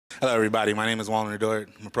Hello, everybody. My name is Walter Dort.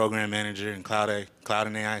 I'm a program manager in Cloud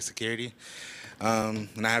and AI security. And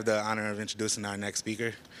I have the honor of introducing our next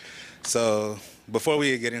speaker. So before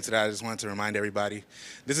we get into that, I just wanted to remind everybody,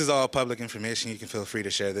 this is all public information. You can feel free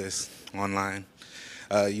to share this online.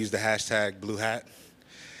 Use the hashtag BlueHat.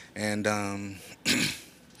 And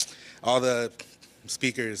all the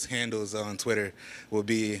speakers' handles on Twitter will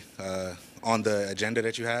be on the agenda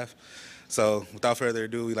that you have. So without further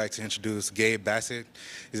ado, we'd like to introduce Gabe Bassett.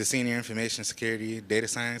 He's a senior information security data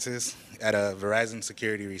scientist at Verizon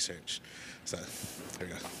Security Research. So there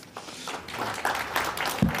we go.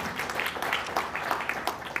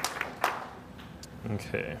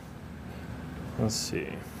 Okay, let's see.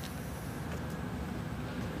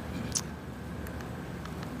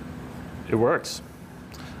 It works.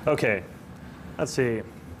 Okay, let's see.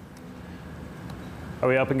 Are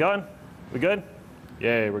we up and going? We good?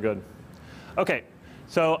 Yay, we're good. Okay,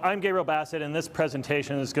 so I'm Gabe Bassett, and this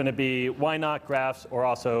presentation is going to be why not graphs, or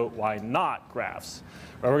also why not graphs.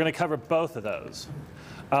 We're going to cover both of those.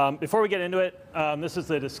 Before we get into it, this is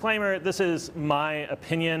the disclaimer. This is my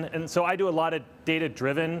opinion, and so I do a lot of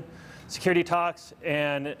data-driven security talks,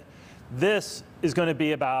 and this is going to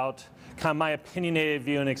be about kind of my opinionated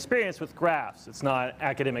view and experience with graphs. It's not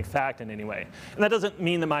academic fact in any way. And that doesn't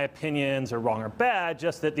mean that my opinions are wrong or bad,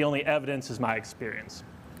 just that the only evidence is my experience.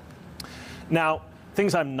 Now,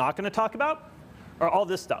 things I'm not going to talk about are all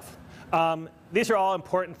this stuff. These are all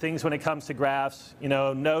important things when it comes to graphs, you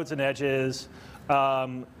know, nodes and edges,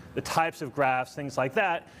 the types of graphs, things like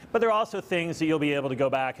that. But there are also things that you'll be able to go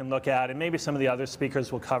back and look at, and maybe some of the other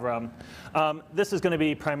speakers will cover them. This is going to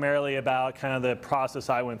be primarily about kind of the process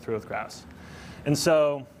I went through with graphs. And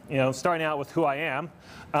so, you know, starting out with who I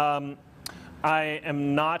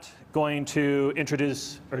am not going to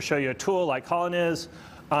introduce or show you a tool like Colin is.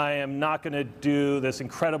 I am not going to do this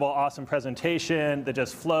incredible, awesome presentation that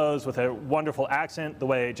just flows with a wonderful accent the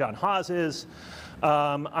way Jon Hawes is.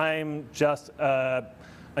 I'm just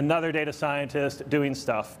another data scientist doing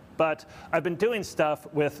stuff. But I've been doing stuff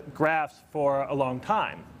with graphs for a long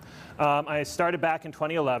time. I started back in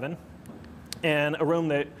 2011 in a room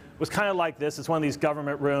that was kind of like this. It's one of these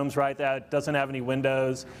government rooms, right, that doesn't have any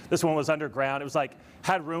windows. This one was underground. It was like,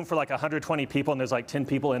 had room for like 120 people, and there's like 10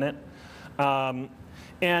 people in it.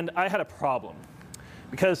 And I had a problem,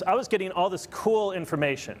 because I was getting all this cool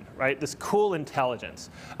information, right? This cool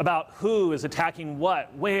intelligence about who is attacking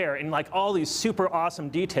what, where, and like all these super awesome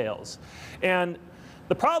details. And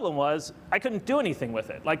the problem was I couldn't do anything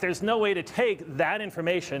with it. Like, there's no way to take that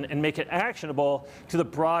information and make it actionable to the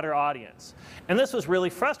broader audience. And this was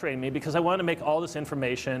really frustrating me, because I wanted to make all this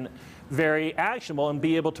information very actionable and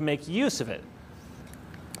be able to make use of it.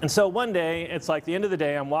 And so one day, it's like the end of the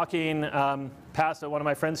day, I'm walking past one of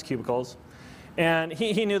my friend's cubicles, and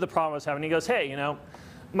he knew the problem I was having. He goes, hey, you know,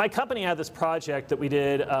 my company had this project that we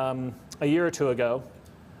did a year or two ago,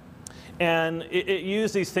 and it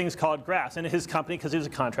used these things called graphs. And his company, because he was a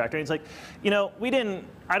contractor, he's like, you know,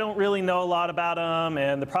 I don't really know a lot about them,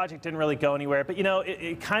 and the project didn't really go anywhere, but you know,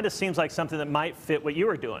 it kind of seems like something that might fit what you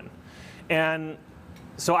were doing. And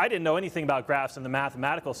so I didn't know anything about graphs in the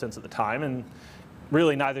mathematical sense at the time, and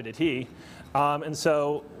really neither did he. And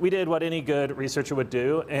so we did what any good researcher would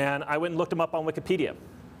do, and I went and looked them up on Wikipedia.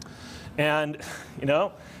 And you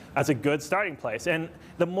know, that's a good starting place. And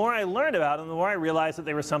the more I learned about them, the more I realized that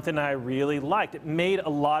they were something that I really liked. It made a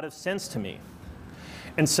lot of sense to me.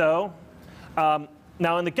 And so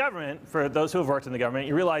now in the government, for those who have worked in the government,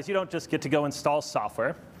 you realize you don't just get to go install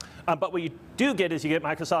software. But what you do get is you get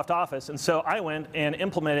Microsoft Office. And so I went and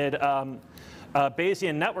implemented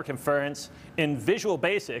Bayesian network inference in Visual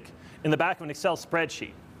Basic in the back of an Excel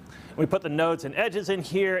spreadsheet. We put the nodes and edges in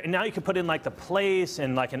here, and now you can put in like the place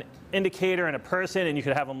and like an indicator and a person, and you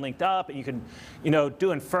could have them linked up, and you can, you know,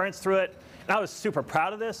 do inference through it. And I was super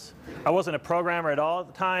proud of this. I wasn't a programmer at all at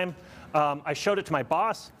the time. I showed it to my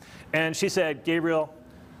boss, and she said, Gabriel,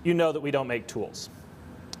 you know that we don't make tools.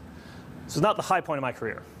 This is not the high point of my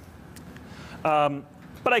career.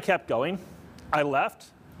 But I kept going. I left,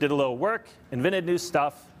 did a little work, invented new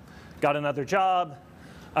stuff, got another job.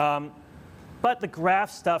 But the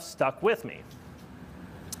graph stuff stuck with me.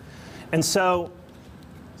 And so,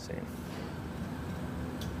 let's see.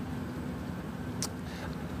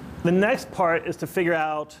 The next part is to figure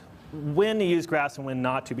out when to use graphs and when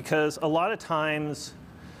not to, because a lot of times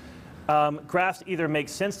graphs either make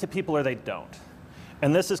sense to people or they don't.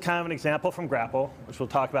 And this is kind of an example from Grapl, which we'll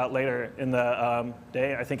talk about later in the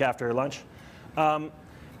day, I think after lunch.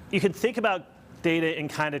 You can think about data in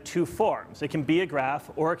kind of two forms. It can be a graph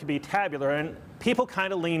or it can be tabular, and people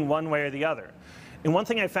kind of lean one way or the other. And one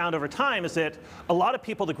thing I found over time is that a lot of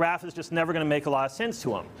people, the graph is just never going to make a lot of sense to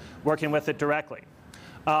them, working with it directly.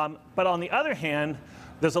 But on the other hand,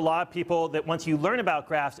 there's a lot of people that once you learn about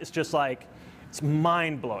graphs, it's just like, it's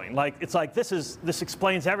mind-blowing. Like, it's like, this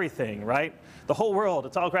explains everything, right? The whole world,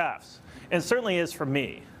 it's all graphs. And it certainly is for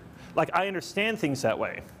me. Like, I understand things that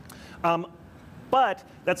way. But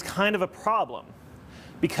that's kind of a problem,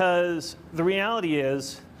 because the reality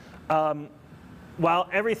is, while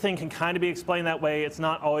everything can kind of be explained that way, it's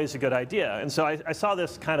not always a good idea. And so I saw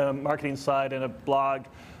this kind of marketing slide in a blog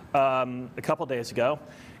a couple days ago.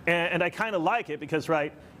 And I kind of like it because,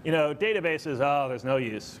 right, you know, databases, oh, there's no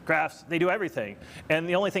use. Graphs, they do everything. And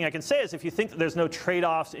the only thing I can say is if you think that there's no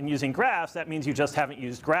trade-offs in using graphs, that means you just haven't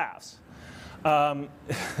used graphs.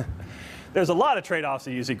 There's a lot of trade-offs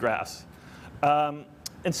in using graphs. And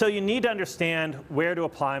so you need to understand where to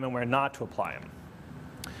apply them and where not to apply them.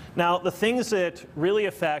 Now, the things that really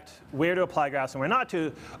affect where to apply graphs and where not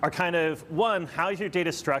to are kind of, one, how is your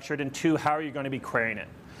data structured, and two, how are you going to be querying it?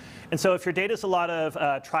 And so if your data is a lot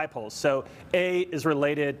of tripoles, so A is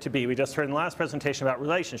related to B. We just heard in the last presentation about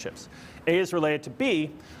relationships. A is related to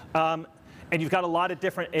B, and you've got a lot of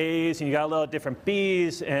different A's, and you've got a lot of different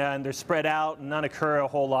B's, and they're spread out, and none occur a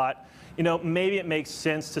whole lot. You know, maybe it makes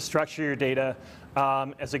sense to structure your data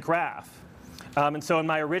as a graph. And so in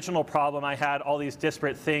my original problem, I had all these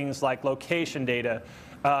disparate things like location data,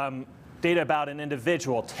 data about an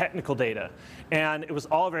individual, technical data. And it was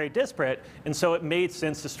all very disparate, and so it made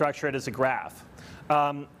sense to structure it as a graph.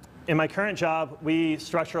 In my current job, we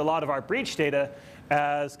structure a lot of our breach data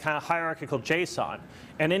as kind of hierarchical JSON.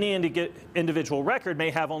 And any individual record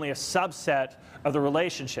may have only a subset of the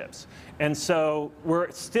relationships. And so we're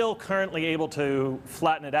still currently able to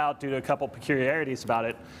flatten it out due to a couple peculiarities about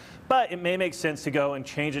it. But it may make sense to go and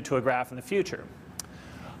change it to a graph in the future.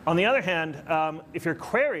 On the other hand, if your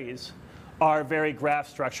queries are very graph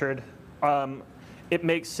structured, it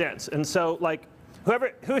makes sense. And so, like,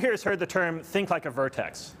 who here has heard the term "think like a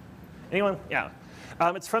vertex"? Anyone? Yeah.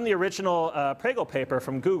 It's from the original Pragel paper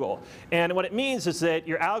from Google. And what it means is that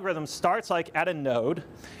your algorithm starts like at a node,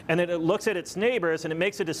 and then it looks at its neighbors, and it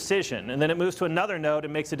makes a decision. And then it moves to another node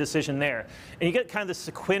and makes a decision there. And you get kind of this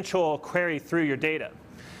sequential query through your data.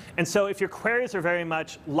 And so if your queries are very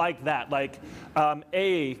much like that, like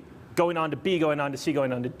A going on to B, going on to C,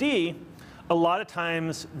 going on to D, a lot of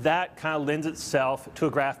times that kind of lends itself to a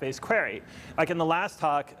graph-based query. Like in the last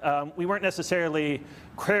talk, we weren't necessarily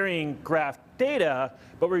querying graph data,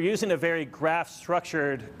 but we're using a very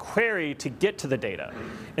graph-structured query to get to the data.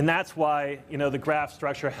 And that's why, you know, the graph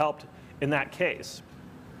structure helped in that case.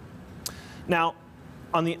 Now,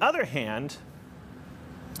 on the other hand,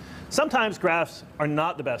 sometimes graphs are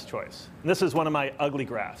not the best choice. And this is one of my ugly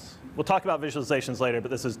graphs. We'll talk about visualizations later,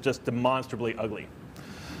 but this is just demonstrably ugly.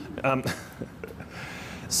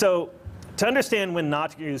 So to understand when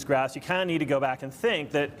not to use graphs, you kind of need to go back and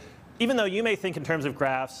think that even though you may think in terms of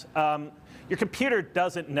graphs, your computer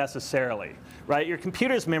doesn't necessarily, right? Your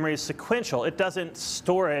computer's memory is sequential. It doesn't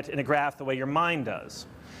store it in a graph the way your mind does.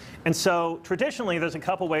 And so traditionally, there's a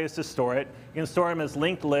couple ways to store it. You can store them as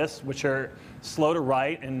linked lists, which are slow to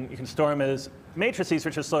write, and you can store them as matrices,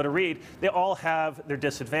 which are slow to read. They all have their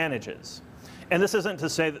disadvantages. And this isn't to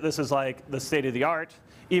say that this is like the state of the art.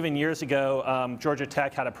 Even years ago, Georgia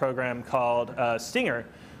Tech had a program called Stinger,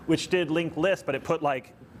 which did linked lists, but it put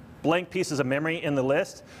like blank pieces of memory in the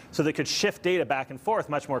list so that it could shift data back and forth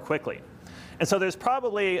much more quickly. And so there's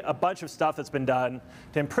probably a bunch of stuff that's been done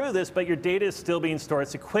to improve this, but your data is still being stored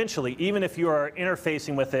sequentially, even if you are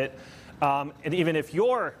interfacing with it, and even if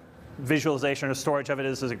your visualization or storage of it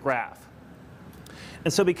is as a graph.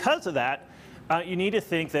 And so because of that, you need to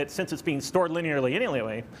think that since it's being stored linearly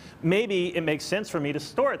anyway, maybe it makes sense for me to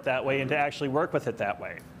store it that way and to actually work with it that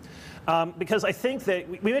way. Because I think that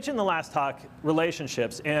we mentioned in the last talk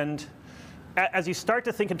relationships, and as you start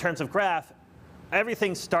to think in terms of graph,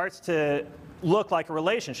 everything starts to look like a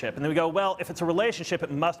relationship. And then we go, well, if it's a relationship,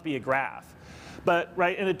 it must be a graph. But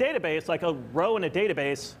right, in a database, like a row in a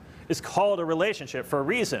database is called a relationship for a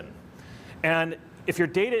reason. And if your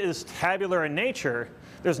data is tabular in nature,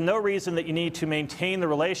 there's no reason that you need to maintain the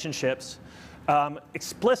relationships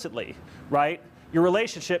explicitly, right? Your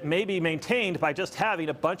relationship may be maintained by just having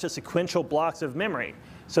a bunch of sequential blocks of memory,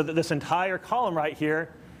 so that this entire column right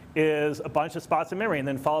here is a bunch of spots of memory, and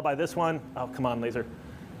then followed by this one. Oh, come on, laser.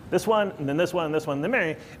 This one, and then this one, and this one, and the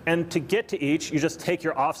memory. And to get to each, you just take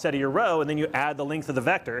your offset of your row, and then you add the length of the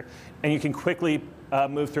vector, and you can quickly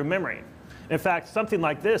move through memory. In fact, something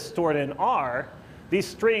like this stored in R, these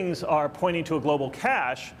strings are pointing to a global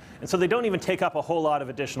cache, and so they don't even take up a whole lot of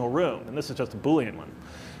additional room. And this is just a Boolean one.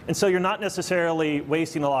 And so you're not necessarily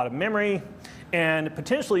wasting a lot of memory, and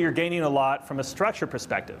potentially you're gaining a lot from a structure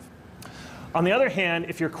perspective. On the other hand,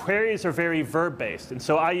 if your queries are very verb-based, and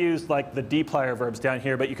so I used like the dplyr verbs down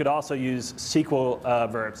here, but you could also use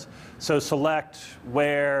SQL verbs. So select,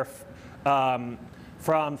 where,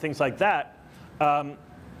 from, things like that.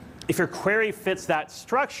 If your query fits that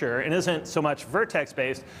structure and isn't so much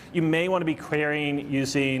vertex-based, you may want to be querying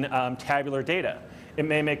using tabular data. It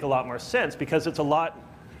may make a lot more sense because it's a lot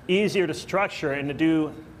easier to structure and to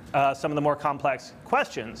do some of the more complex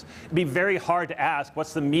questions. It'd be very hard to ask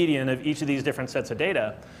what's the median of each of these different sets of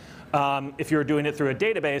data if you're doing it through a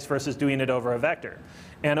database versus doing it over a vector.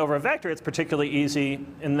 And over a vector, it's particularly easy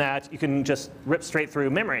in that you can just rip straight through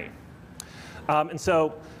memory. And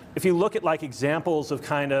so if you look at like examples of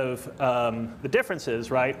kind of the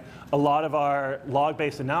differences, right, a lot of our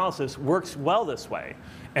log-based analysis works well this way.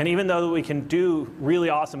 And even though we can do really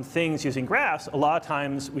awesome things using graphs, a lot of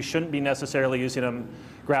times we shouldn't be necessarily using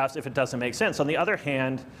graphs if it doesn't make sense. On the other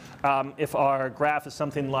hand, if our graph is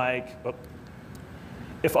something like,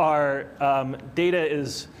 if our data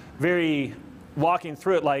is very walking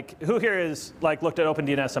through it, like who here is like looked at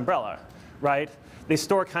OpenDNS Umbrella, right? They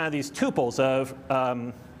store kind of these tuples of,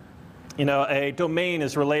 you know, a domain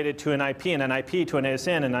is related to an IP, and an IP to an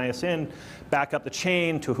ASN, and ISN back up the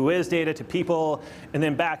chain to Whois data to people, and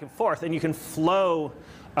then back and forth. And you can flow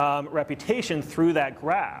reputation through that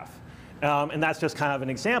graph. And that's just kind of an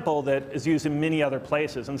example that is used in many other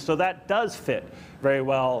places. And so that does fit very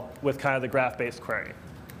well with kind of the graph-based query.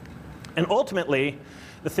 And ultimately,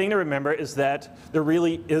 the thing to remember is that there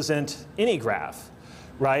really isn't any graph,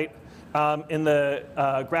 right? In the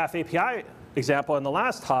Graph API example in the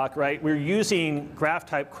last talk, right, we're using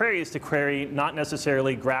graph-type queries to query not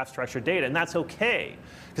necessarily graph-structured data, and that's okay.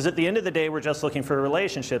 Because at the end of the day, we're just looking for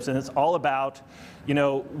relationships, and it's all about, you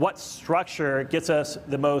know, what structure gets us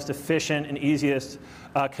the most efficient and easiest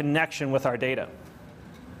connection with our data.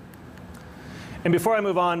 And before I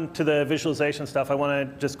move on to the visualization stuff, I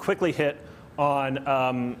want to just quickly hit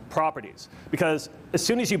on properties. Because as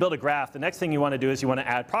soon as you build a graph, the next thing you want to do is you want to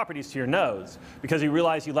add properties to your nodes, because you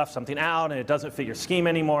realize you left something out and it doesn't fit your scheme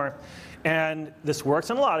anymore. And this works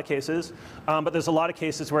in a lot of cases, but there's a lot of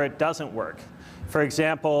cases where it doesn't work. For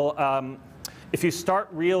example, if you start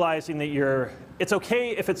realizing that it's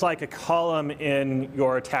okay if it's like a column in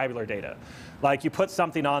your tabular data. Like you put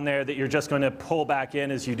something on there that you're just going to pull back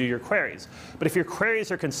in as you do your queries. But if your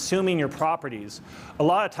queries are consuming your properties, a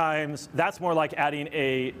lot of times that's more like adding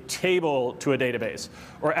a table to a database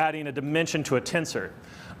or adding a dimension to a tensor.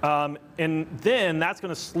 And then that's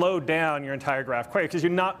going to slow down your entire graph query because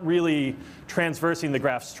you're not really transversing the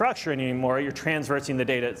graph structure anymore, you're transversing the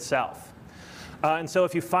data itself. And so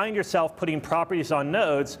if you find yourself putting properties on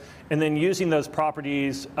nodes and then using those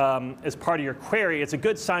properties as part of your query, it's a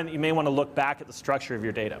good sign that you may want to look back at the structure of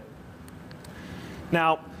your data.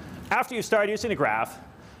 Now, after you start using a graph,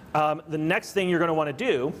 the next thing you're going to want to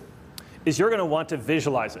do is you're going to want to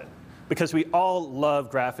visualize it. Because we all love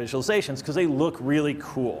graph visualizations because they look really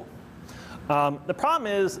cool. The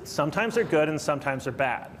problem is sometimes they're good and sometimes they're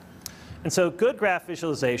bad. And so good graph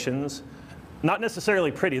visualizations, not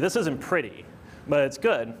necessarily pretty. This isn't pretty, but it's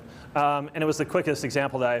good. And it was the quickest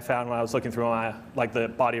example that I found when I was looking through the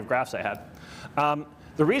body of graphs I had.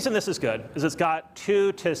 The reason this is good is it's got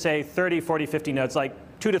 2 to say 30, 40, 50 nodes, like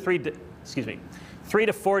 3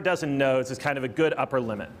 to 4 dozen nodes is kind of a good upper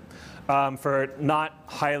limit. For not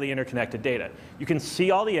highly interconnected data. You can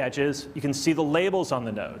see all the edges, you can see the labels on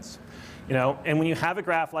the nodes. You know, and when you have a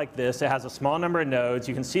graph like this, it has a small number of nodes,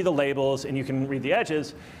 you can see the labels and you can read the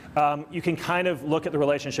edges, you can kind of look at the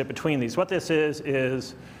relationship between these. What this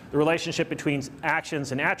is the relationship between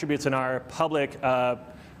actions and attributes in our public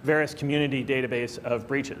various community database of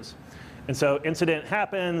breaches. And so incident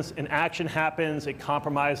happens, an action happens, it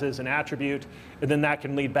compromises an attribute, and then that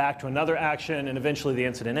can lead back to another action, and eventually the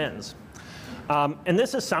incident ends. And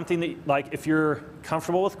this is something that, like, if you're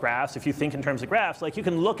comfortable with graphs, if you think in terms of graphs, like, you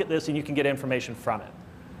can look at this and you can get information from it.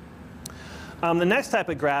 The next type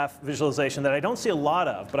of graph visualization that I don't see a lot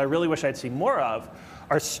of, but I really wish I'd see more of,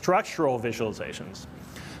 are structural visualizations.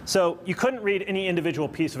 So you couldn't read any individual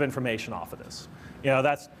piece of information off of this. You know,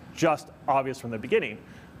 that's just obvious from the beginning.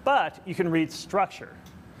 But you can read structure.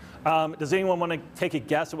 Does anyone want to take a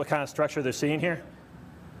guess at what kind of structure they're seeing here?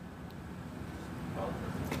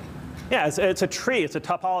 Yeah, it's a tree. It's a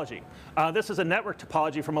topology. This is a network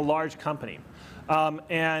topology from a large company.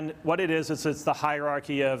 And what it is it's the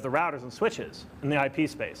hierarchy of the routers and switches in the IP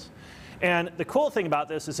space. And the cool thing about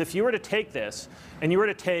this is if you were to take this and you were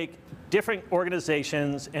to take different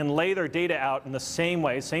organizations and lay their data out in the same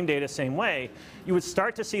way, same data, same way, you would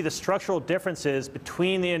start to see the structural differences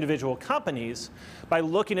between the individual companies by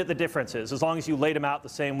looking at the differences, as long as you laid them out the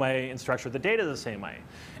same way and structured the data the same way.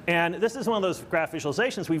 And this is one of those graph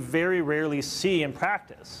visualizations we very rarely see in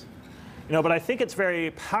practice. But I think it's a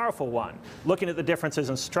very powerful one, looking at the differences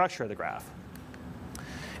in structure of the graph.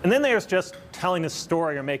 And then there's just telling a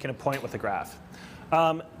story or making a point with the graph.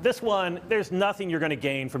 This one, there's nothing you're going to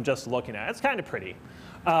gain from just looking at it. It's kind of pretty.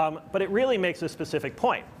 But it really makes a specific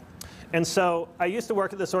point. And so I used to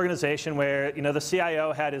work at this organization where the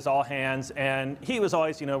CIO had his all hands, and he was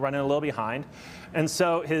always running a little behind. And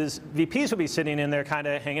so his VPs would be sitting in there kind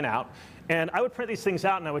of hanging out. And I would print these things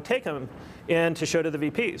out, and I would take them in to show to the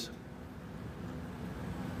VPs.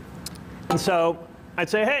 And so I'd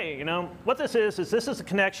say, hey, what this is this is the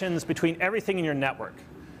connections between everything in your network.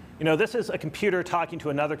 This is a computer talking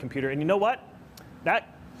to another computer. And you know what?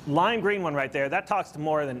 That lime green one right there, that talks to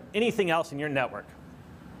more than anything else in your network.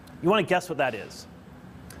 You want to guess what that is?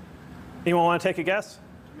 Anyone want to take a guess?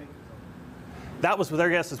 That was their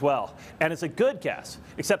guess as well. And it's a good guess,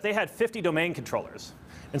 except they had 50 domain controllers.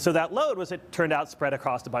 And so that load was, it turned out, spread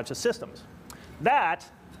across a bunch of systems. That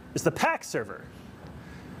is the PAX server.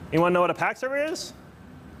 Anyone know what a PAX server is?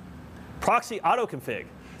 Proxy autoconfig.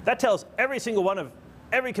 That tells every single one of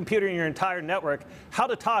every computer in your entire network how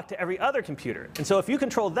to talk to every other computer. And so if you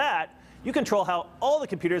control that, you control how all the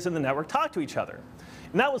computers in the network talk to each other.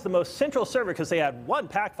 And that was the most central server because they had one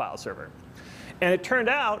PAC file server. And it turned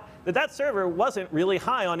out that that server wasn't really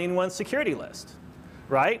high on anyone's security list,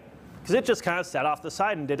 right? Because it just kind of sat off the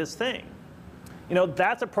side and did its thing.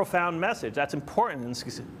 That's a profound message. That's important.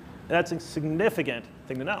 And that's a significant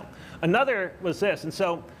thing to know. Another was this. And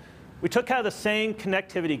so we took kind of the same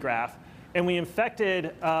connectivity graph, and we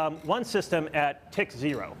infected one system at tick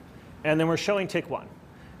 0. And then we're showing tick 1.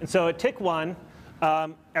 And so at tick 1,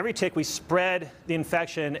 every tick, we spread the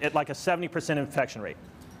infection at like a 70% infection rate.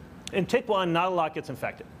 In tick 1, not a lot gets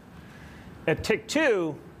infected. At tick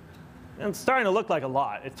 2, it's starting to look like a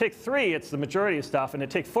lot. At tick 3, it's the majority of stuff. And at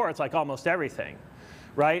tick 4, it's like almost everything,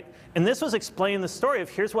 right? And this was explaining the story of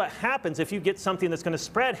here's what happens if you get something that's going to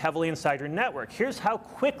spread heavily inside your network. Here's how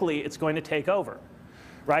quickly it's going to take over,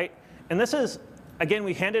 right? And this is, again,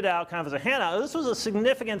 we handed out kind of as a handout. This was a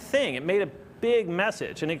significant thing. It made a big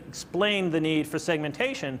message, and it explained the need for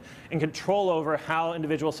segmentation and control over how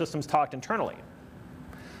individual systems talked internally.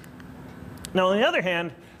 Now, on the other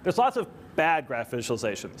hand, there's lots of bad graph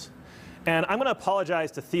visualizations. And I'm going to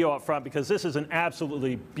apologize to Theo up front because this is an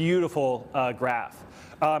absolutely beautiful graph.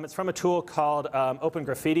 It's from a tool called Open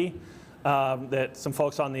Graffiti that some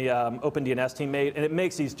folks on the OpenDNS team made. And it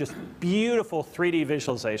makes these just beautiful 3D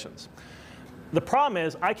visualizations. The problem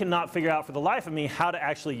is I cannot figure out for the life of me how to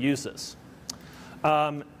actually use this.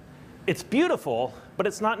 It's beautiful, but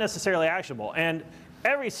it's not necessarily actionable. And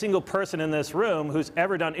every single person in this room who's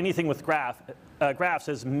ever done anything with graphs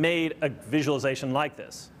has made a visualization like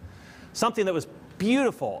this. Something that was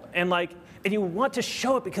beautiful, and you want to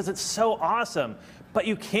show it because it's so awesome, but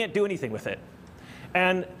you can't do anything with it.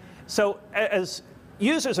 And so as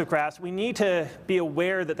users of graphs, we need to be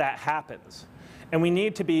aware that that happens. And we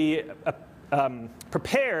need to be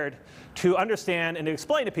prepared to understand and to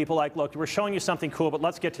explain to people like, look, we're showing you something cool, but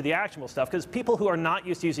let's get to the actionable stuff. Because people who are not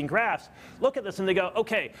used to using graphs look at this and they go,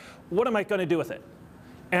 OK, what am I going to do with it?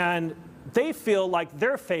 And they feel like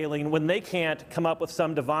they're failing when they can't come up with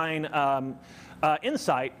some divine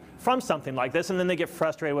insight from something like this. And then they get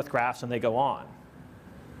frustrated with graphs and they go on.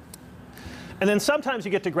 And then sometimes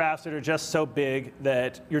you get to graphs that are just so big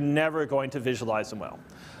that you're never going to visualize them well.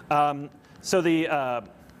 Let's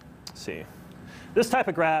see. This type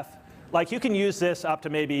of graph, you can use this up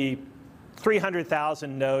to maybe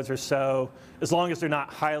 300,000 nodes or so, as long as they're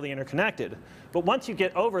not highly interconnected. But once you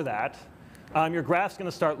get over that, your graph's going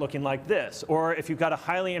to start looking like this. Or if you've got a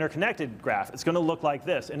highly interconnected graph, it's going to look like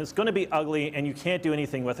this. And it's going to be ugly, and you can't do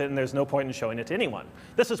anything with it, and there's no point in showing it to anyone.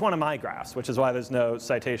 This is one of my graphs, which is why there's no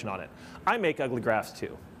citation on it. I make ugly graphs,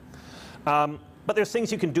 too. But there's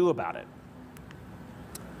things you can do about it.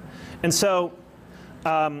 And so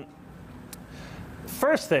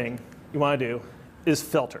first thing you want to do is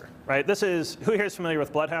filter, right? This is, who here is familiar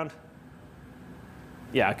with Bloodhound?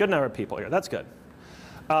 Yeah, a good number of people here. That's good.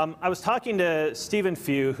 I was talking to Stephen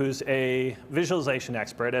Few, who's a visualization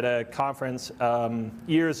expert at a conference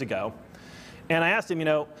years ago. And I asked him,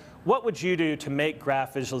 what would you do to make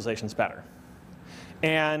graph visualizations better?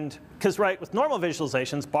 And because with normal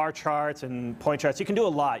visualizations, bar charts and point charts, you can do a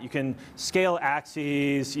lot. You can scale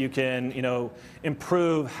axes. You can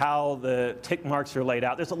improve how the tick marks are laid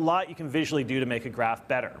out. There's a lot you can visually do to make a graph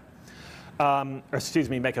better. Or excuse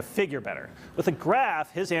me, make a figure better. With a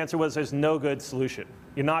graph, his answer was there's no good solution.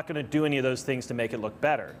 You're not going to do any of those things to make it look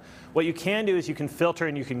better. What you can do is you can filter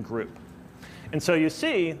and you can group. And so you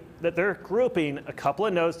see that they're grouping a couple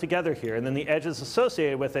of nodes together here, and then the edges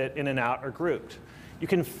associated with it in and out are grouped. You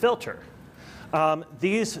can filter.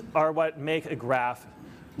 These are what make a graph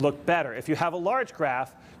look better. If you have a large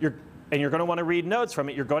graph, and you're going to want to read nodes from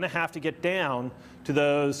it, you're going to have to get down to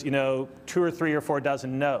those 2 or 3 or 4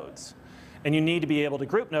 dozen nodes. And you need to be able to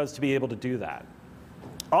group nodes to be able to do that.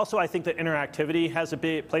 Also, I think that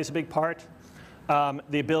interactivity plays a big part.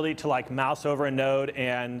 The ability to mouse over a node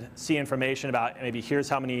and see information about maybe here's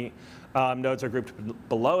how many nodes are grouped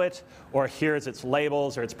below it, or here's its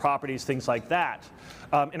labels or its properties, things like that.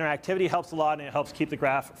 Interactivity helps a lot, and it helps keep the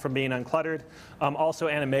graph from being uncluttered. Also,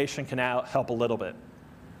 animation can now help a little bit.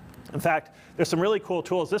 In fact, there's some really cool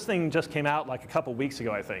tools. This thing just came out like a couple weeks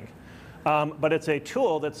ago, I think. But it's a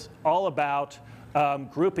tool that's all about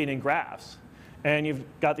grouping in graphs. And you've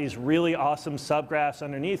got these really awesome subgraphs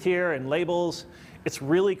underneath here and labels. It's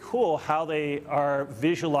really cool how they are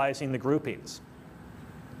visualizing the groupings.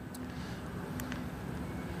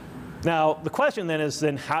 Now, the question then is,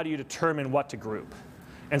 how do you determine what to group?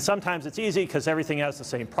 And sometimes it's easy because everything has the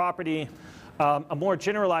same property. A more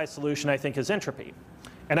generalized solution, I think, is entropy.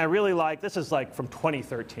 And I really this is from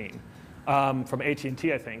 2013, from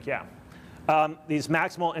AT&T, I think, yeah. These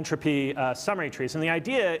maximal entropy summary trees. And the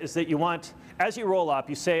idea is that you want, as you roll up,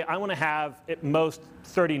 you say, I want to have at most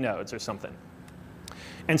 30 nodes or something.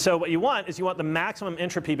 And so what you want is the maximum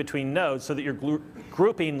entropy between nodes so that you're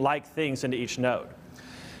grouping like things into each node.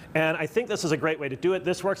 And I think this is a great way to do it.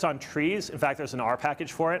 This works on trees. In fact, there's an R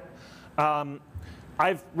package for it.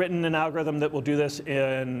 I've written an algorithm that will do this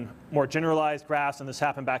in more generalized graphs, and this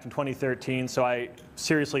happened back in 2013, so I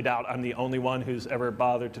seriously doubt I'm the only one who's ever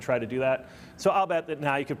bothered to try to do that. So I'll bet that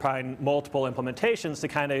now you could find multiple implementations to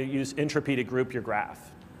kind of use entropy to group your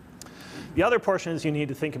graph. The other portion is you need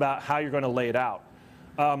to think about how you're going to lay it out.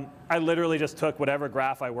 I literally just took whatever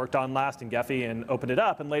graph I worked on last in Gephi and opened it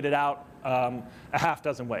up and laid it out a half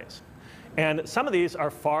dozen ways. And some of these are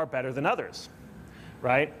far better than others,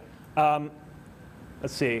 right?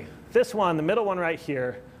 Let's see. This one, the middle one right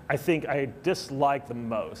here, I think I dislike the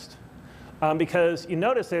most. Because you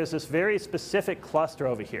notice there's this very specific cluster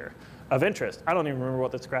over here of interest. I don't even remember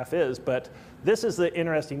what this graph is, but this is the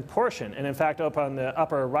interesting portion. And in fact, up on the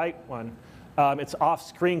upper right one, it's off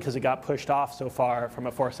screen because it got pushed off so far from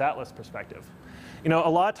a Force Atlas perspective. A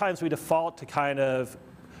lot of times we default to kind of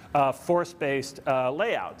force-based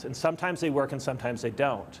layouts. And sometimes they work and sometimes they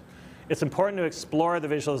don't. It's important to explore the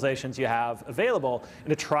visualizations you have available and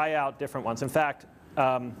to try out different ones. In fact,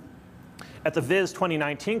 at the Viz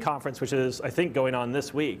 2019 conference, which is, I think, going on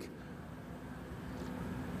this week,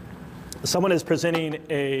 someone is presenting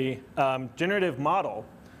a generative model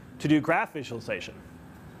to do graph visualization.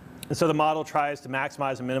 And so the model tries to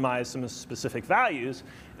maximize and minimize some specific values,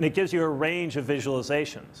 and it gives you a range of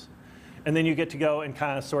visualizations. And then you get to go and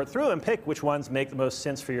kind of sort through and pick which ones make the most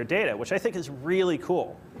sense for your data, which I think is really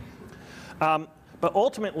cool. But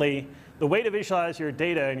ultimately, the way to visualize your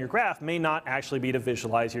data in your graph may not actually be to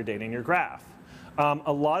visualize your data in your graph.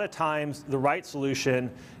 A lot of times, the right solution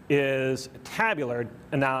is tabular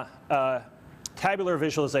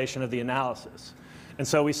visualization of the analysis. And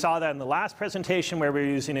so we saw that in the last presentation where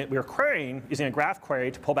we were querying, using a graph query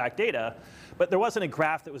to pull back data, but there wasn't a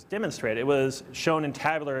graph that was demonstrated. It was shown in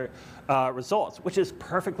tabular results, which is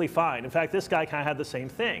perfectly fine. In fact, this guy kind of had the same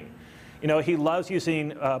thing. He loves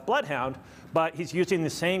using Bloodhound, but he's using the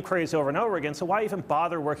same queries over and over again, so why even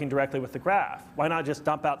bother working directly with the graph? Why not just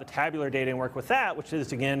dump out the tabular data and work with that, which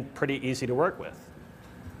is, again, pretty easy to work with?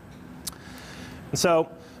 And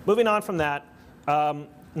so moving on from that,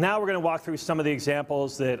 now we're going to walk through some of the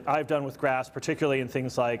examples that I've done with graphs, particularly in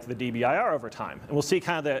things like the DBIR over time. And we'll see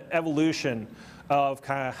kind of the evolution of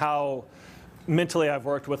kind of how mentally I've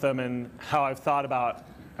worked with them and how I've thought about,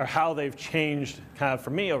 or how they've changed kind of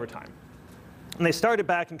for me over time. And they started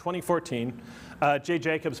back in 2014. Jay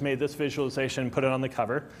Jacobs made this visualization and put it on the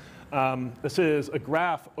cover. This is a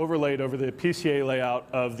graph overlaid over the PCA layout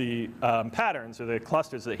of the patterns, or the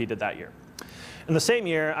clusters that he did that year. In the same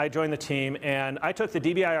year, I joined the team, and I took the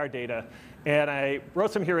DBIR data, and I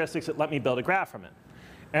wrote some heuristics that let me build a graph from it.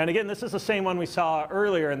 And again, this is the same one we saw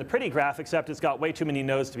earlier in the pretty graph, except it's got way too many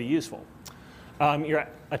nodes to be useful. Your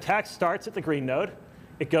attack starts at the green node.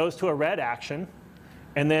 It goes to a red action.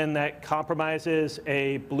 and then that compromises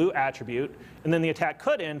a blue attribute, and then the attack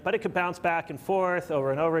could end, but it could bounce back and forth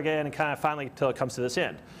over and over again, and kind of finally until it comes to this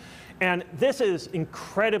end. And this is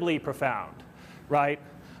incredibly profound, right?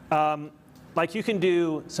 Like you can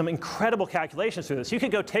do some incredible calculations through this. You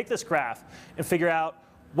could go take this graph and figure out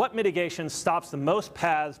what mitigation stops the most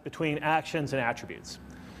paths between actions and attributes.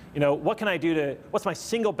 What can I do to, what's my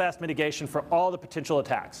single best mitigation for all the potential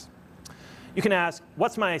attacks? You can ask,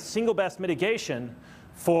 what's my single best mitigation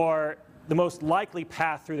for the most likely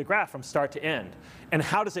path through the graph from start to end? And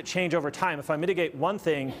how does it change over time? If I mitigate one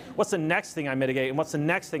thing, what's the next thing I mitigate? And what's the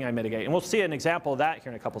next thing I mitigate? And we'll see an example of that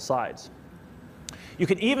here in a couple slides. You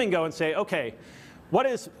can even go and say, OK,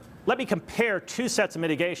 let me compare two sets of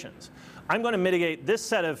mitigations. I'm going to mitigate this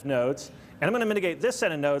set of nodes, and I'm going to mitigate this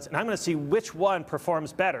set of nodes, and I'm going to see which one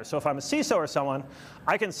performs better. So if I'm a CISO or someone,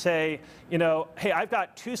 I can say, hey, I've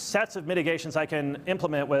got two sets of mitigations I can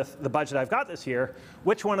implement with the budget I've got this year.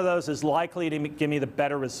 Which one of those is likely to give me the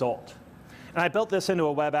better result? And I built this into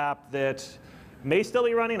a web app that may still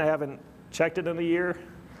be running. I haven't checked it in a year.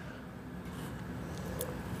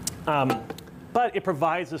 But it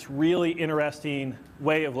provides this really interesting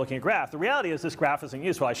way of looking at graph. The reality is this graph isn't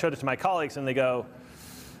useful. I showed it to my colleagues, and they go,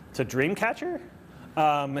 it's a dream catcher?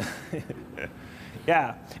 Yeah.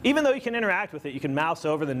 Even though you can interact with it, you can mouse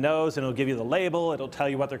over the nodes, and it'll give you the label. It'll tell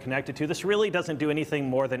you what they're connected to. This really doesn't do anything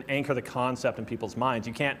more than anchor the concept in people's minds.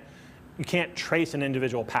 You can't trace an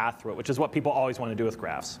individual path through it, which is what people always want to do with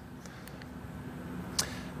graphs.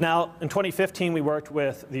 Now, in 2015, we worked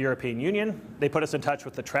with the European Union. They put us in touch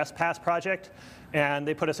with the Trespass project, and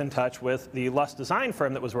they put us in touch with the Lust design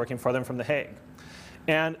firm that was working for them from The Hague.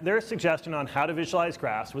 And their suggestion on how to visualize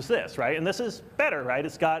graphs was this, right? And this is better, right?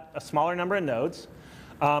 It's got a smaller number of nodes.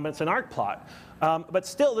 It's an arc plot. But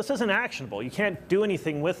still, this isn't actionable. You can't do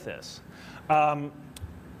anything with this.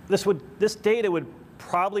 This data would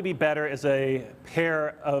probably be better as a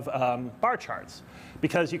pair of bar charts,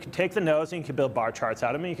 because you can take the nodes and you can build bar charts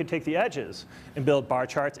out of them, and you can take the edges and build bar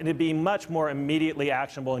charts, and it'd be much more immediately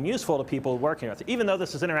actionable and useful to people working with it. Even though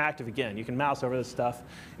this is interactive, again, you can mouse over this stuff,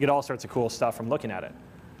 you get all sorts of cool stuff from looking at it.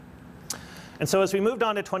 And so as we moved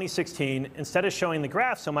on to 2016, instead of showing the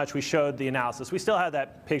graph so much, we showed the analysis. We still had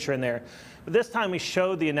that picture in there, but this time we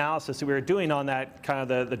showed the analysis that we were doing on that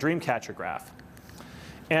kind of the Dreamcatcher graph.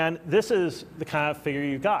 And this is the kind of figure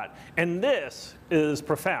you got. And this is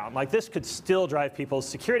profound. Like, this could still drive people's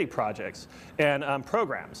security projects and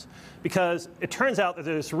programs, because it turns out that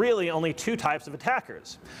there's really only two types of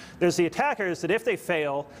attackers. There's the attackers that if they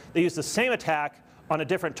fail, they use the same attack on a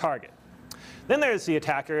different target. Then there's the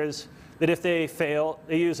attackers that if they fail,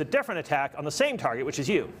 they use a different attack on the same target, which is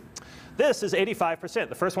you. This is 85%.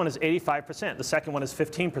 The first one is 85%. The second one is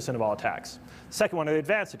 15% of all attacks. The second one are the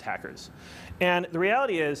advanced attackers. And the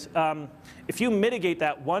reality is, if you mitigate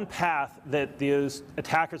that one path that those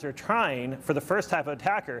attackers are trying for the first type of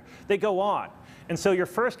attacker, they go on. And so your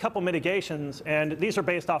first couple mitigations, and these are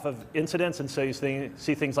based off of incidents, and so you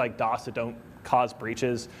see things like DOS that don't cause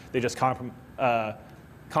breaches. They just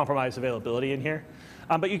compromise availability in here.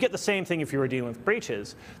 But you get the same thing if you were dealing with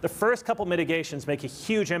breaches. The first couple mitigations make a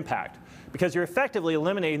huge impact, because you're effectively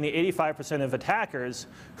eliminating the 85% of attackers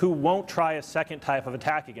who won't try a second type of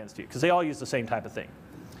attack against you, because they all use the same type of thing.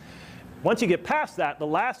 Once you get past that, the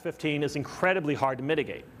last 15 is incredibly hard to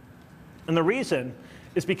mitigate. And the reason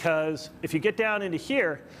is because if you get down into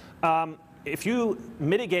here, if you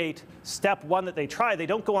mitigate step one that they try, they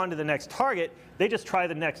don't go on to the next target. They just try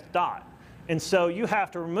the next dot. And so you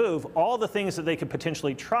have to remove all the things that they could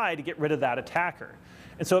potentially try to get rid of that attacker.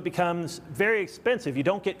 And so it becomes very expensive. You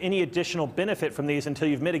don't get any additional benefit from these until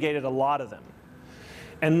you've mitigated a lot of them.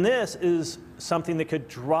 And this is something that could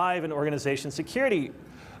drive an organization's security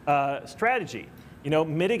strategy.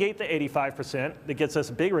 Mitigate the 85% that gets us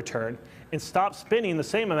a big return, and stop spending the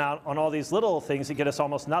same amount on all these little things that get us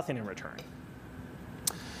almost nothing in return.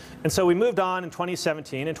 And so we moved on in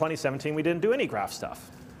 2017. In 2017, we didn't do any graph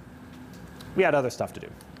stuff. We had other stuff to do.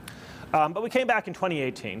 But we came back in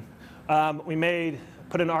 2018. We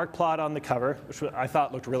put an arc plot on the cover, which I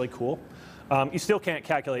thought looked really cool. You still can't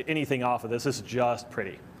calculate anything off of this. This is just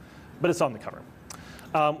pretty. But it's on the cover.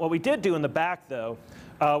 What we did do in the back, though,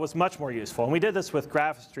 was much more useful. And we did this with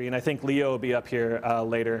Graphistry, and I think Leo will be up here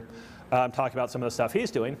later talking about some of the stuff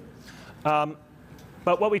he's doing. But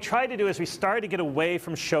what we tried to do is we started to get away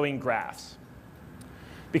from showing graphs,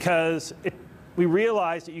 because we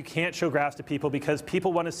realized that you can't show graphs to people because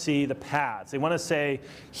people want to see the paths. They want to say,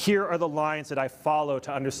 here are the lines that I follow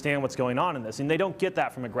to understand what's going on in this. And they don't get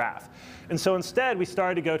that from a graph. And so instead, we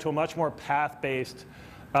started to go to a much more path-based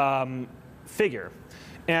figure.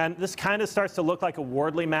 And this kind of starts to look like a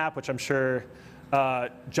Wardley map, which I'm sure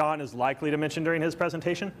Jon is likely to mention during his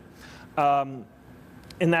presentation,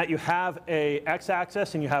 in that you have a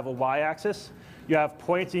x-axis and you have a y-axis. You have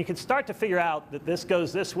points, and you can start to figure out that this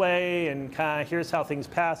goes this way, and kind of here's how things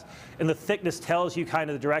pass, and the thickness tells you kind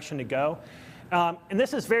of the direction to go. And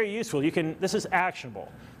this is very useful. This is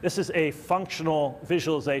actionable. This is a functional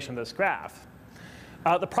visualization of this graph.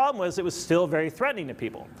 The problem was it was still very threatening to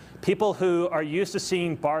people. People who are used to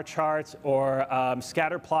seeing bar charts or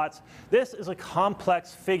scatter plots, this is a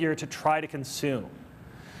complex figure to try to consume.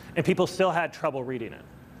 And people still had trouble reading it.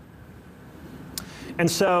 And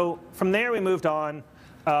so from there we moved on.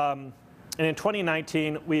 And in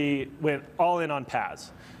 2019, we went all in on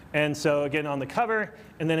paths. And so again, on the cover,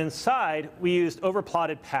 and then inside, we used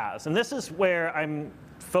overplotted paths. And this is where I'm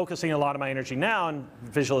focusing a lot of my energy now in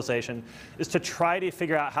visualization, is to try to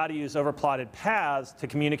figure out how to use overplotted paths to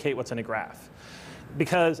communicate what's in a graph.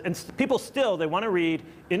 Because people still, they want to read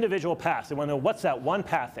individual paths. They want to know what's that one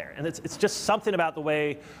path there. And it's just something about the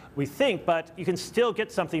way we think, but you can still get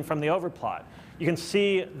something from the overplot. You can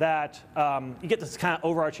see that you get this kind of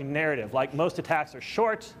overarching narrative. Like most attacks are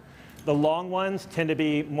short. The long ones tend to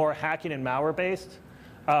be more hacking and malware based.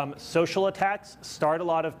 Social attacks start a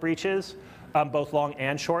lot of breaches, both long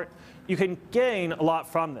and short. You can gain a lot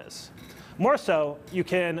from this. More so, you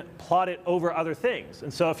can plot it over other things.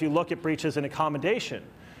 And so if you look at breaches in accommodation,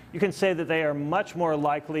 you can say that they are much more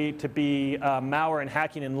likely to be malware and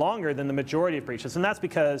hacking and longer than the majority of breaches. And that's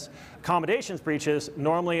because accommodations breaches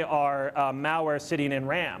normally are malware sitting in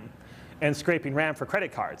RAM and scraping RAM for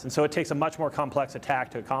credit cards. And so it takes a much more complex attack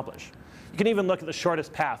to accomplish. You can even look at the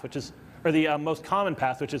shortest path, or the most common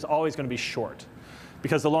path, which is always going to be short.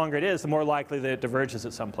 Because the longer it is, the more likely that it diverges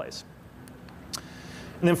at some place.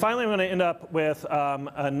 And then finally, I'm going to end up with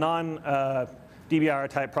a non-DBR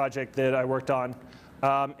type project that I worked on.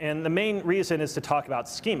 And the main reason is to talk about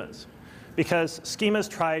schemas. Because schemas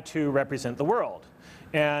try to represent the world.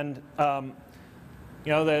 And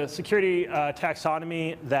the security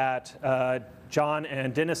taxonomy that Jon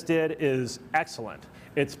and Dennis did is excellent.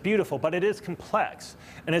 It's beautiful, but it is complex.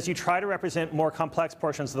 And as you try to represent more complex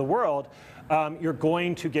portions of the world, you're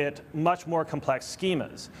going to get much more complex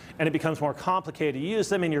schemas. And it becomes more complicated to use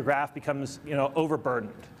them, and your graph becomes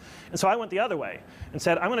overburdened. And so I went the other way and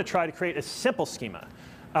said, I'm going to try to create a simple schema.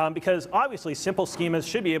 Because obviously, simple schemas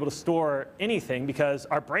should be able to store anything, because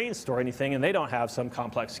our brains store anything, and they don't have some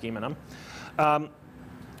complex schema in them.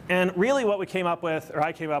 And really what we came up with, or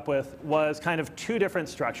I came up with, was kind of two different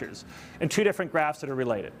structures and two different graphs that are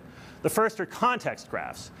related. The first are context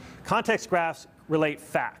graphs. Context graphs relate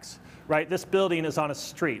facts, right? This building is on a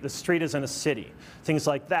street. The street is in a city, things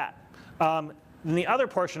like that. And the other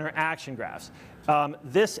portion are action graphs.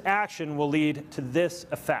 This action will lead to this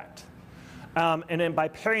effect. And then by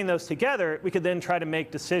pairing those together, we could then try to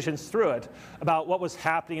make decisions through it about what was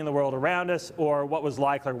happening in the world around us, or what was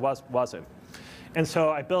likely or wasn't. And so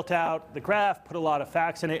I built out the graph, put a lot of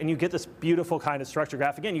facts in it, and you get this beautiful kind of structure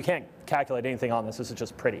graph. Again, you can't calculate anything on this. This is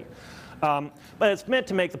just pretty. But it's meant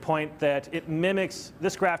to make the point that it mimics,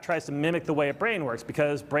 this graph tries to mimic the way a brain works,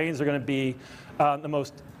 because brains are going to be the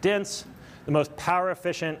most dense, the most power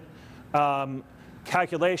efficient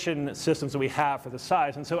calculation systems that we have for the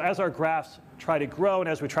size. And so as our graphs try to grow and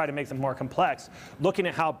as we try to make them more complex, looking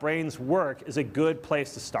at how brains work is a good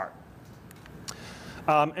place to start.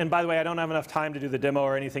 And by the way, I don't have enough time to do the demo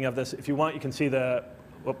or anything of this. If you want, you can see the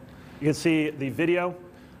video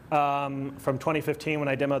from 2015 when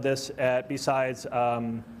I demoed this at B-Sides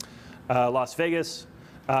Las Vegas,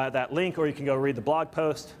 that link, or you can go read the blog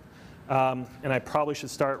post. And I probably should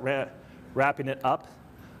start wrapping it up.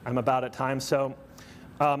 I'm about at time. So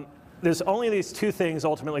there's only these two things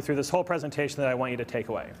ultimately through this whole presentation that I want you to take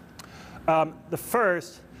away. The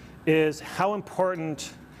first is how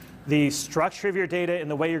important the structure of your data and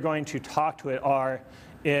the way you're going to talk to it are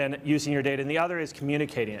in using your data. And the other is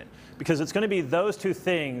communicating it. Because it's going to be those two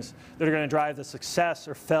things that are going to drive the success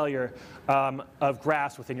or failure of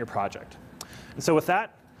graphs within your project. And so with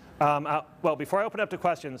that, well, before I open up to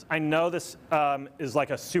questions, I know this is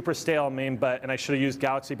like a super stale meme, and I should have used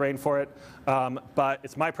Galaxy Brain for it. But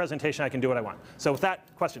it's my presentation. I can do what I want. So with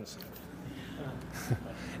that, questions?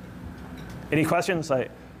 Any questions?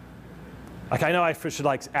 I know I should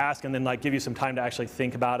ask and then give you some time to actually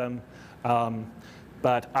think about them.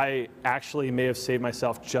 But I actually may have saved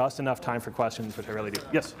myself just enough time for questions, which I really do.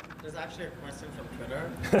 Yes? There's actually a question from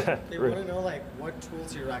Twitter. They want to know what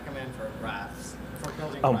tools you recommend for graphs, for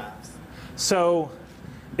building graphs. So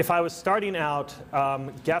if I was starting out,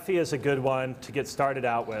 Gephi is a good one to get started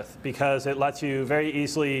out with, because it lets you very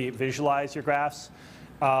easily visualize your graphs.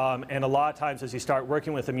 And a lot of times as you start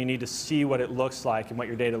working with them, you need to see what it looks like and what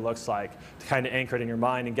your data looks like to kind of anchor it in your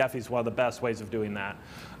mind. And Gephi's one of the best ways of doing that.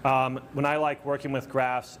 When I like working with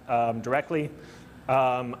graphs directly,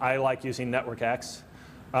 I like using NetworkX.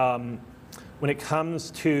 When it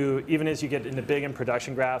comes to, even as you get into big and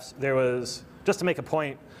production graphs, there was, just to make a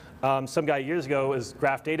point, some guy years ago, as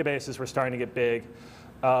graph databases were starting to get big,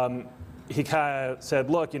 he kind of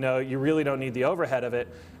said, look, you really don't need the overhead of it.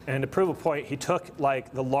 And to prove a point, he took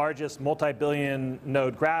like the largest multi-billion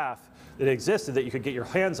node graph that existed that you could get your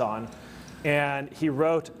hands on, and he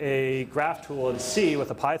wrote a graph tool in C with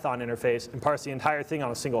a Python interface and parsed the entire thing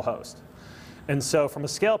on a single host. And so from a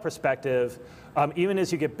scale perspective, even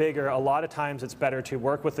as you get bigger, a lot of times it's better to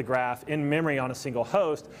work with the graph in memory on a single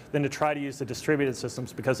host than to try to use the distributed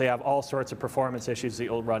systems because they have all sorts of performance issues that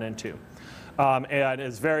you'll run into. And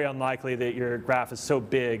it's very unlikely that your graph is so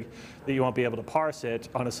big that you won't be able to parse it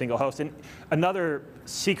on a single host. And another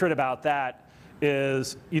secret about that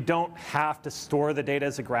is you don't have to store the data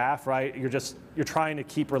as a graph, right? You're trying to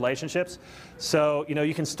keep relationships. So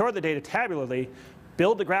you can store the data tabularly,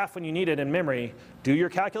 build the graph when you need it in memory, do your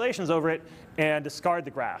calculations over it, and discard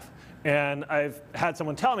the graph. And I've had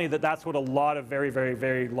someone tell me that that's what a lot of very, very,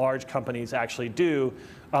 very large companies actually do.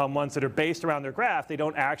 Ones that are based around their graph, they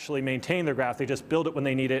don't actually maintain their graph. They just build it when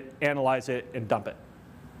they need it, analyze it, and dump it.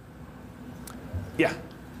 Yeah.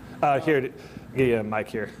 Here, give you a mic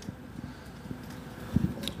here.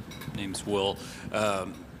 Name's Will.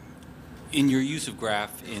 In your use of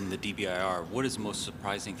graph in the DBIR, what is the most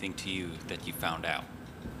surprising thing to you that you found out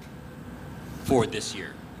for this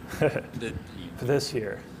year? For this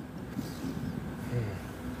year.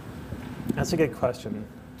 That's a good question.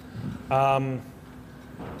 I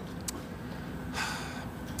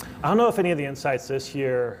don't know if any of the insights this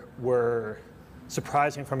year were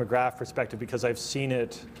surprising from a graph perspective because I've seen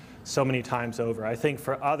it so many times over. I think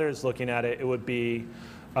for others looking at it, it would be,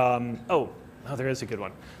 oh, there is a good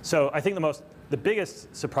one. So I think the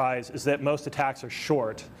biggest surprise is that most attacks are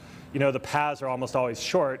short. The paths are almost always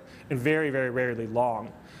short and very, very rarely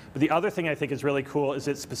long. But the other thing I think is really cool is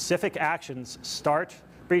that specific actions start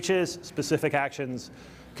breaches, specific actions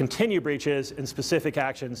continue breaches, and specific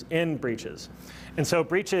actions end breaches. And so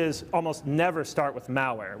breaches almost never start with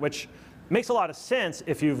malware, which makes a lot of sense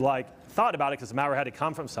if you've thought about it because the malware had to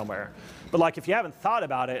come from somewhere. But if you haven't thought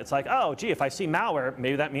about it, it's like, oh, gee, if I see malware,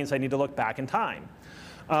 maybe that means I need to look back in time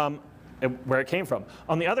where it came from.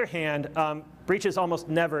 On the other hand, breaches almost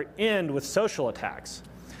never end with social attacks.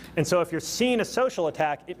 And so if you're seeing a social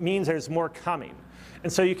attack, it means there's more coming.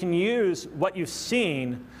 And so you can use what you've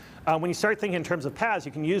seen. When you start thinking in terms of paths,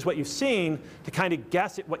 you can use what you've seen to kind of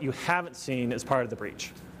guess at what you haven't seen as part of the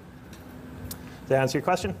breach. Does that answer your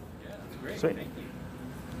question? Yeah, that's great. Sweet. Thank you.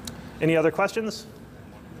 Any other questions?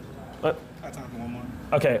 What? I have time for one more.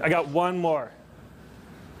 OK, I got one more.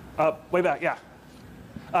 Way back, yeah.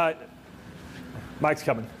 Mike's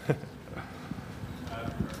coming.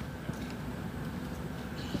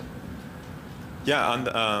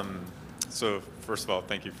 Yeah, so first of all,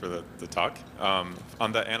 thank you for the talk.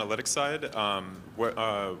 On the analytics side,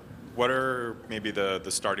 what are maybe the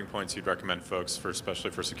starting points you'd recommend folks for, especially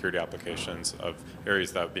for security applications, of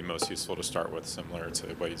areas that would be most useful to start with, similar to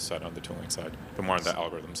what you said on the tooling side, but more on the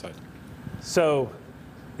algorithm side? So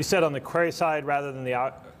you said on the query side rather than the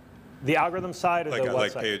algorithm side, or the what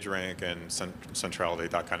like side? page rank and centrality,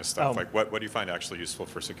 that kind of stuff. Oh. What do you find actually useful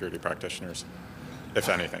for security practitioners, if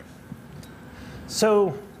anything?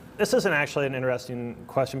 So this isn't actually an interesting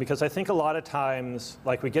question because I think a lot of times,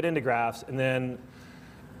 we get into graphs and then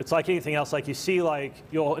it's like anything else. You see,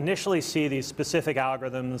 you'll initially see these specific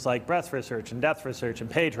algorithms like breadth first search and depth first search and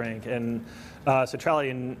page rank and centrality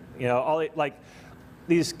and all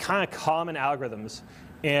these kind of common algorithms,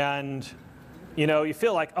 and you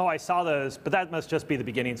feel like, oh, I saw those, but that must just be the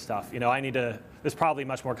beginning stuff. There's probably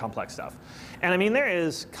much more complex stuff, and I mean there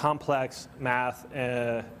is complex math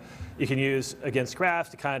you can use against graphs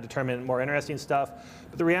to kind of determine more interesting stuff,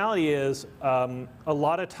 but the reality is a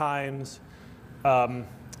lot of times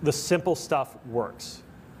the simple stuff works,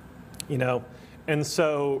 and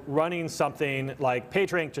so running something like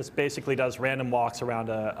PageRank just basically does random walks around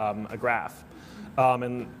a graph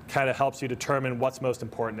and kind of helps you determine what's most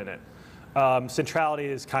important in it. Centrality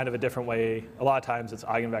is kind of a different way. A lot of times it's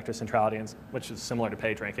eigenvector centrality, which is similar to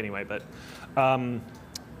PageRank anyway, but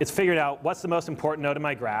it's figured out what's the most important node in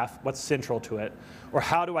my graph, what's central to it, or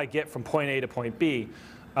how do I get from point A to point B.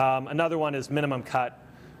 Another one is minimum cut,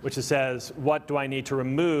 which says what do I need to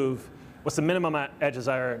remove, what's the minimum edges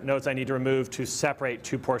or nodes I need to remove to separate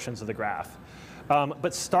two portions of the graph.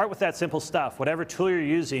 But start with that simple stuff. Whatever tool you're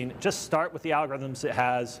using, just start with the algorithms it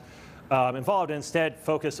has involved, and instead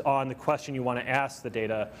focus on the question you want to ask the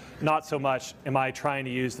data, not so much, am I trying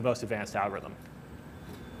to use the most advanced algorithm?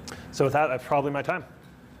 So with that, that's probably my time.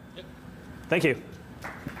 Yep. Thank you.